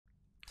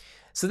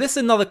So this is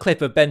another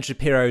clip of Ben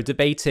Shapiro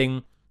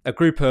debating a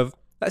group of,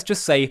 let's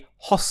just say,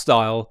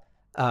 hostile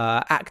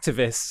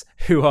activists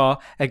who are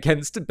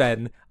against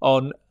Ben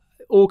on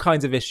all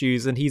kinds of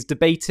issues. And he's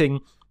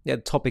debating the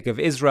topic of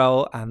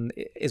Israel and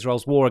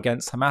Israel's war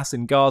against Hamas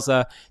in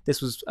Gaza.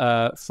 This was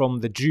from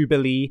the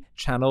Jubilee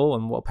channel,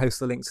 and we'll post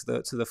the link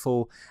to the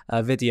full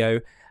video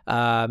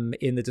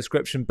in the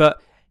description.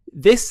 But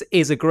this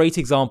is a great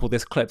example,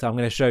 this clip that I'm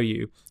going to show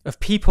you, of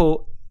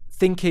people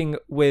thinking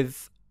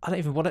with, I don't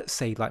even want to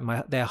say like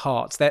their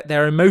hearts,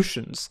 their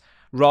emotions,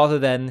 rather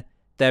than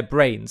their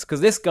brains.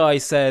 Because this guy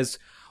says,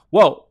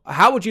 well,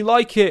 how would you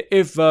like it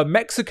if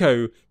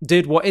Mexico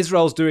did what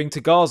Israel's doing to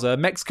Gaza?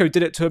 Mexico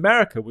did it to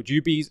America. Would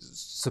you be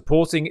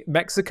supporting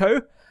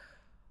Mexico?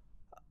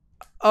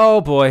 Oh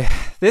boy,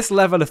 this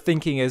level of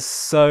thinking is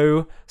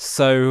so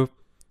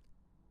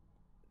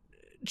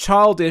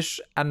childish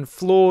and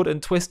flawed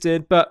and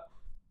twisted, but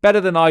better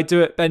than I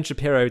do it. Ben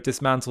Shapiro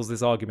dismantles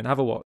this argument. Have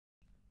a watch.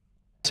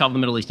 Solve the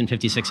Middle East in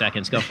 56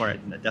 seconds. Go for it.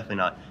 Definitely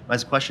not. My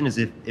question is,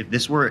 if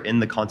this were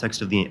in the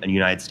context of the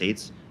United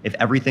States, if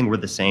everything were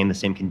the same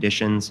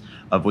conditions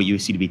of what you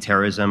see to be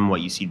terrorism,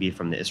 what you see to be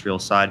from the Israel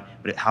side,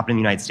 but it happened in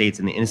the United States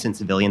and the innocent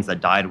civilians that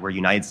died were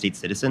United States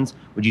citizens,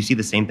 would you see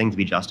the same thing to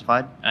be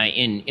justified?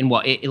 In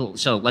what?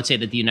 So let's say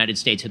that the United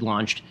States had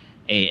launched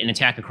an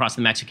attack across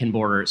the Mexican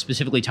border,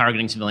 specifically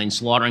targeting civilians,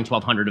 slaughtering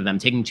 1,200 of them,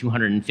 taking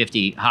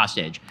 250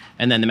 hostage.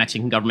 And then the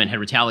Mexican government had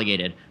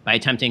retaliated by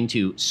attempting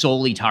to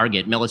solely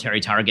target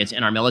military targets,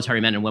 and our military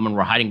men and women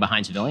were hiding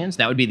behind civilians.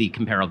 That would be the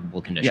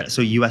comparable condition. Yeah,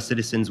 so U.S.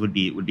 citizens would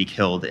be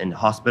killed in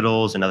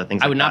hospitals and other things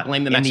like that. I would not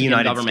blame the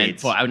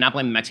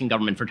Mexican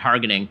government for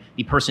targeting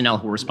the personnel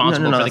who were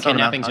responsible for the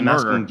kidnappings and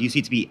murder. Do you see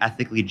it to be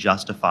ethically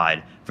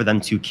justified for them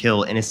to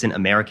kill innocent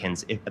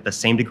Americans at the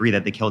same degree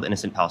that they killed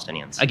innocent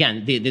Palestinians?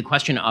 Again, the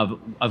question of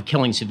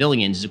killing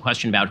civilians is a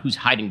question about who's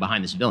hiding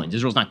behind the civilians.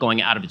 Israel's not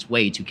going out of its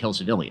way to kill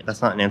civilians.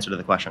 That's not an answer to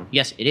the question.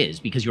 Yes, it is,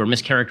 because you're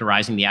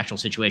mischaracterizing the actual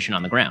situation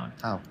on the ground.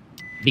 How?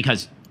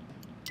 Because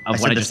of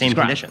what I just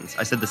described. Conditions.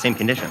 I said the same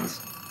conditions.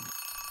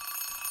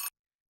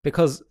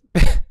 Because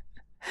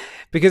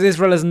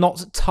Israel is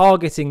not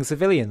targeting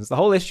civilians. The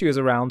whole issue is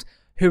around,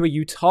 who are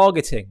you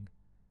targeting?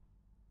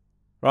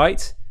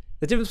 Right?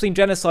 The difference between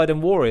genocide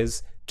and war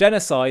is,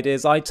 genocide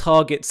is I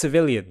target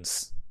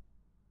civilians.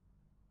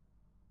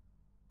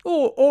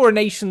 Or a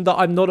nation that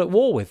I'm not at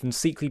war with and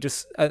simply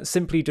just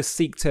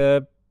seek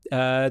to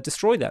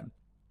destroy them.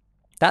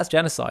 That's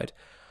genocide.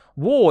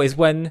 War is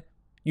when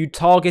you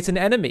target an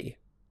enemy.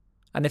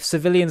 And if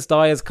civilians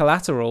die as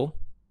collateral,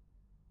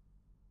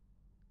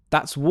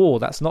 that's war.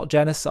 That's not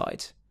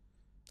genocide.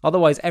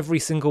 Otherwise, every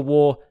single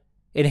war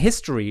in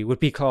history would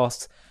be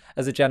classed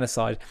as a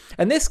genocide.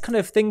 And this kind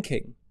of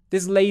thinking,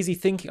 this lazy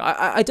thinking,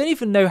 I don't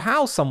even know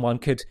how someone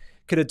could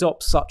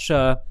adopt such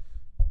a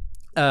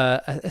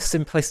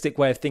simplistic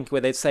way of thinking,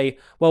 where they'd say,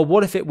 well,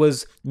 what if it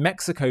was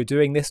Mexico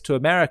doing this to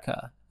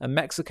America and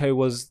Mexico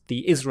was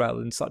the Israel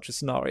in such a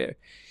scenario?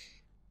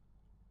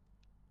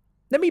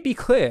 Let me be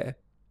clear.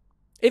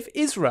 If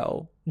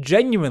Israel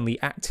genuinely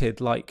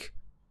acted like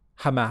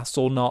Hamas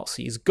or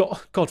Nazis,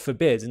 God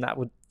forbid, and that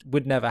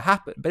would never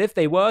happen, but if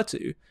they were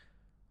to,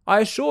 I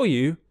assure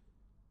you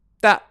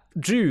that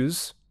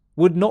Jews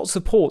would not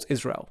support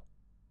Israel.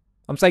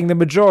 I'm saying the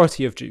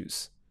majority of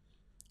Jews.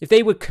 If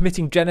they were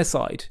committing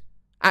genocide,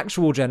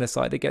 actual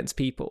genocide against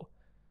people.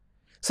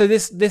 So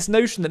this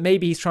notion that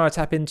maybe he's trying to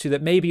tap into,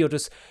 that maybe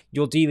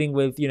you're dealing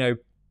with,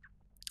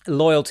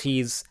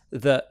 loyalties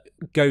that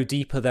go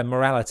deeper than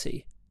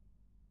morality.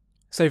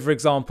 So for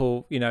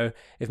example,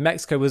 if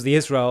Mexico was the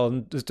Israel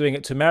and was doing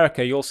it to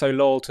America, you're so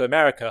loyal to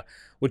America,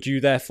 would you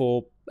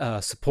therefore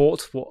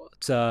support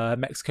what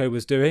Mexico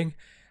was doing?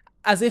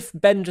 As if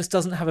Ben just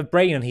doesn't have a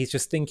brain and he's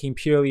just thinking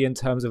purely in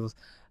terms of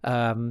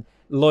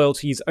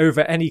loyalties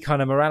over any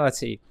kind of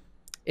morality.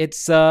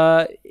 It's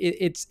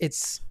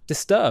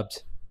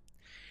disturbed.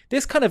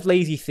 This kind of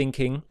lazy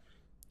thinking,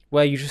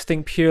 where you just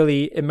think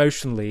purely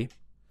emotionally,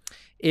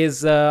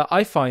 is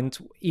I find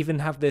even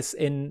have this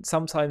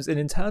sometimes in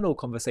internal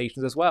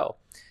conversations as well,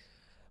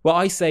 where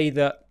I say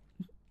that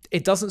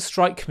it doesn't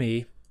strike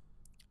me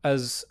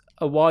as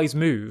a wise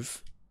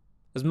move,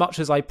 as much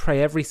as I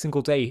pray every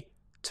single day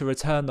to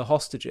return the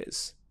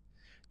hostages,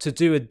 to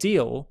do a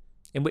deal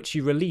in which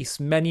you release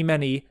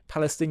many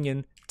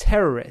Palestinian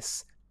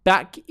terrorists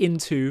back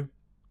into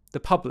the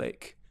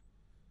public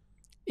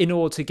in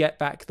order to get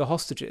back the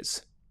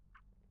hostages.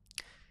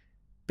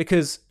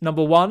 Because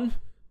number one,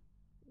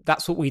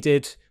 that's what we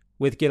did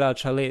with Gilad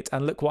Shalit,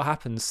 and look what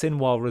happened.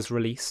 Sinwar was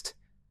released,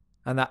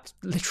 and that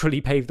literally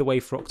paved the way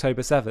for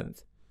October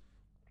 7th.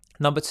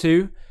 Number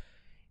two,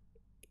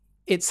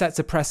 it sets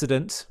a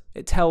precedent.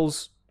 It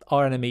tells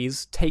our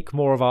enemies, take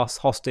more of us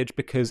hostage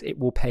because it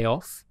will pay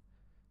off.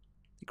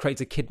 It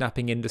creates a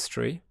kidnapping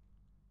industry.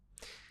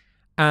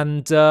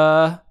 And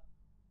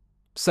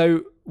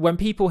so when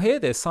people hear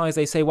this, sometimes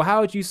they say, well,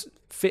 how would you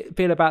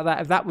feel about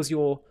that if that was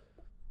your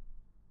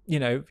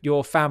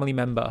family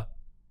member,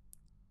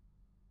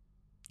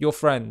 your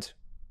friend?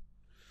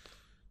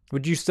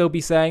 Would you still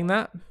be saying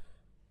that?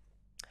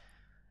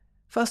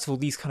 first of all,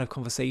 these kind of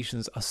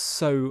conversations are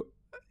so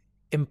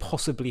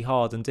impossibly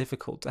hard and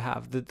difficult to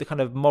have. The kind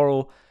of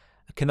moral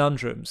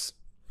conundrums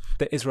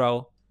that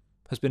Israel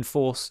has been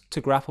forced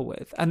to grapple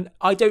with. And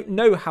I don't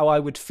know how I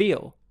would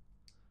feel.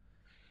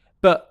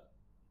 But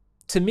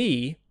to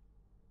me,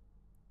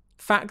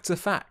 facts are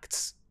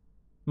facts.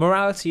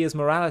 Morality is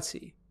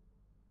morality.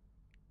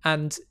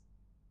 And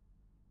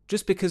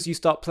just because you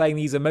start playing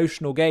these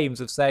emotional games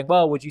of saying,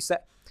 well, would you say...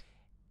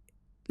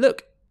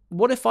 Look,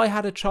 what if I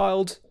had a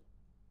child,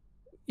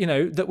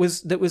 that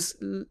was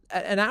an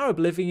Arab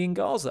living in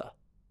Gaza?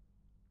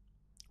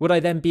 Would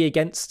I then be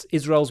against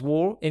Israel's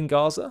war in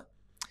Gaza?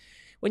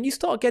 When you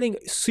start getting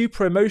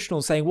super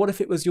emotional, saying, what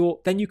if it was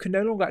then you can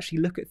no longer actually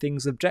look at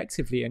things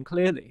objectively and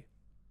clearly.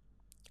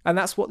 And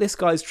that's what this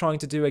guy's trying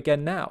to do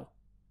again now.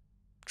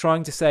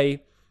 Trying to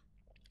say,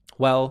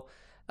 well,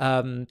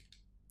 if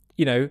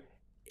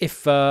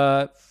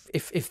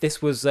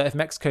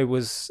Mexico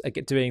was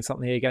doing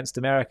something against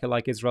America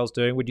like Israel's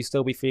doing, would you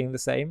still be feeling the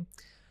same?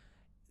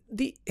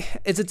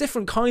 It's a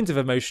different kind of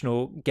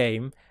emotional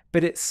game,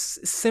 but it's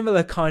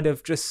similar kind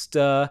of just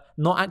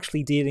not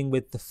actually dealing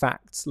with the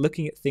facts,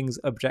 looking at things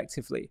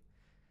objectively.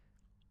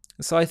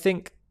 So I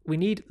think we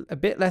need a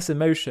bit less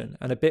emotion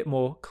and a bit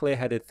more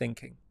clear-headed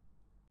thinking.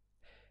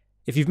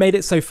 If you've made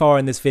it so far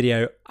in this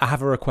video, I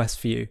have a request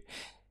for you.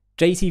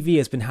 JTV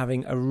has been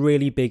having a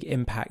really big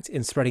impact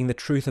in spreading the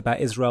truth about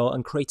Israel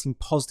and creating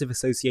positive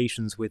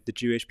associations with the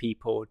Jewish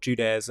people,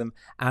 Judaism,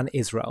 and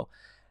Israel.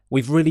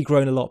 We've really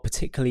grown a lot,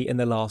 particularly in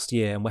the last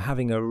year, and we're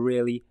having a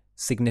really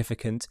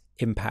significant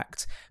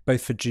impact,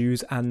 both for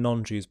Jews and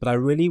non-Jews. But I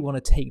really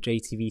want to take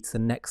JTV to the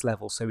next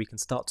level so we can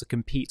start to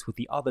compete with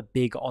the other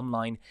big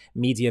online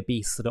media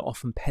beasts that are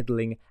often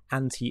peddling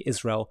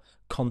anti-Israel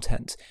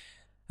content.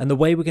 And the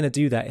way we're going to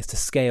do that is to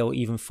scale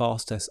even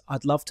faster. So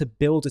I'd love to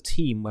build a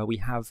team where we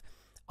have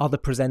other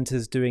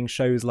presenters doing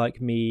shows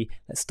like me,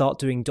 let's start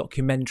doing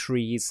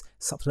documentaries,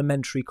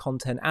 supplementary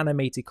content,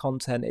 animated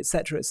content,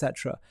 etc.,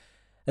 etc.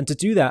 And to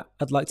do that,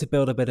 I'd like to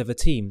build a bit of a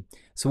team.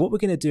 So what we're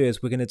going to do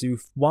is we're going to do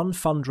one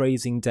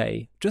fundraising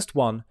day, just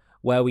one,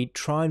 where we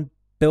try and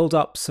build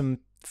up some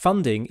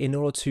funding in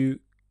order to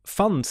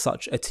fund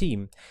such a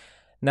team.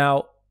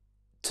 Now,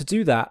 to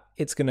do that,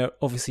 it's going to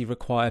obviously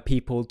require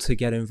people to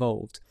get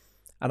involved.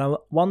 And I'm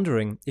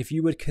wondering if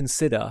you would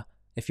consider,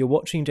 if you're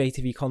watching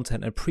JTV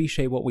content and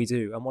appreciate what we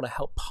do and want to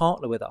help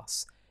partner with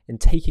us in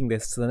taking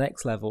this to the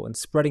next level and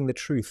spreading the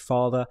truth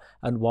farther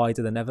and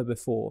wider than ever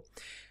before,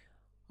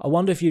 I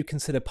wonder if you'd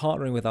consider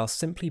partnering with us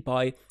simply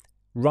by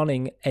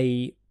running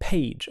a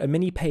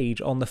mini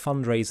page on the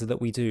fundraiser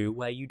that we do,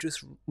 where you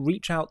just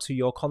reach out to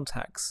your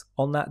contacts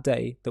on that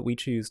day that we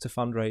choose to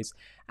fundraise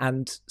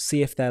and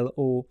see if they'll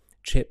all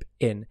chip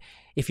in.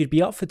 If you'd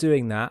be up for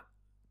doing that,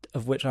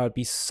 of which I would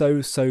be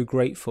so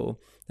grateful,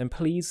 then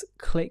please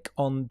click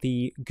on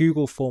the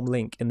Google form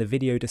link in the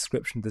video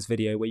description of this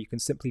video, where you can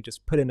simply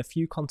just put in a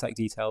few contact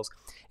details.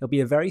 It'll be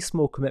a very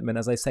small commitment,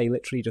 as I say,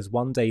 literally just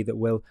one day that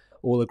we'll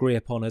all agree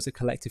upon as a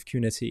collective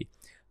community.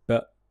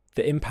 But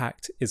the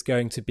impact is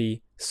going to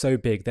be so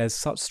big. There's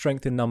such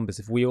strength in numbers.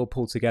 If we all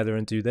pull together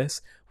and do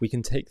this, we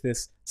can take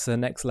this to the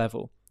next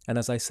level. And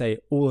as I say,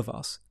 all of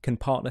us can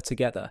partner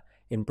together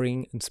in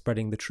bringing and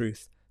spreading the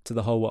truth to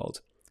the whole world.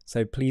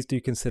 So please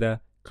do consider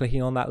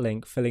clicking on that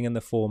link, filling in the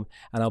form,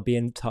 and I'll be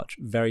in touch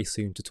very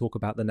soon to talk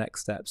about the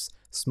next steps.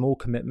 Small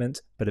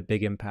commitment, but a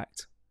big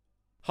impact.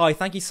 Hi,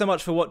 thank you so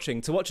much for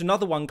watching. To watch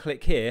another one,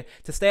 click here.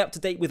 To stay up to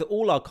date with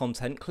all our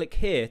content, click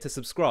here to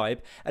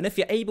subscribe. And if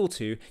you're able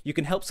to, you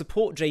can help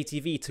support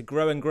JTV to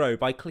grow and grow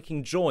by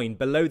clicking join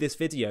below this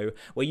video,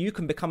 where you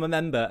can become a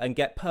member and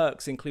get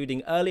perks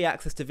including early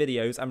access to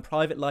videos and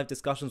private live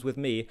discussions with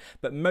me.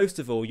 But most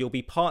of all, you'll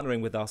be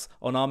partnering with us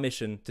on our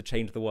mission to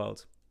change the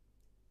world.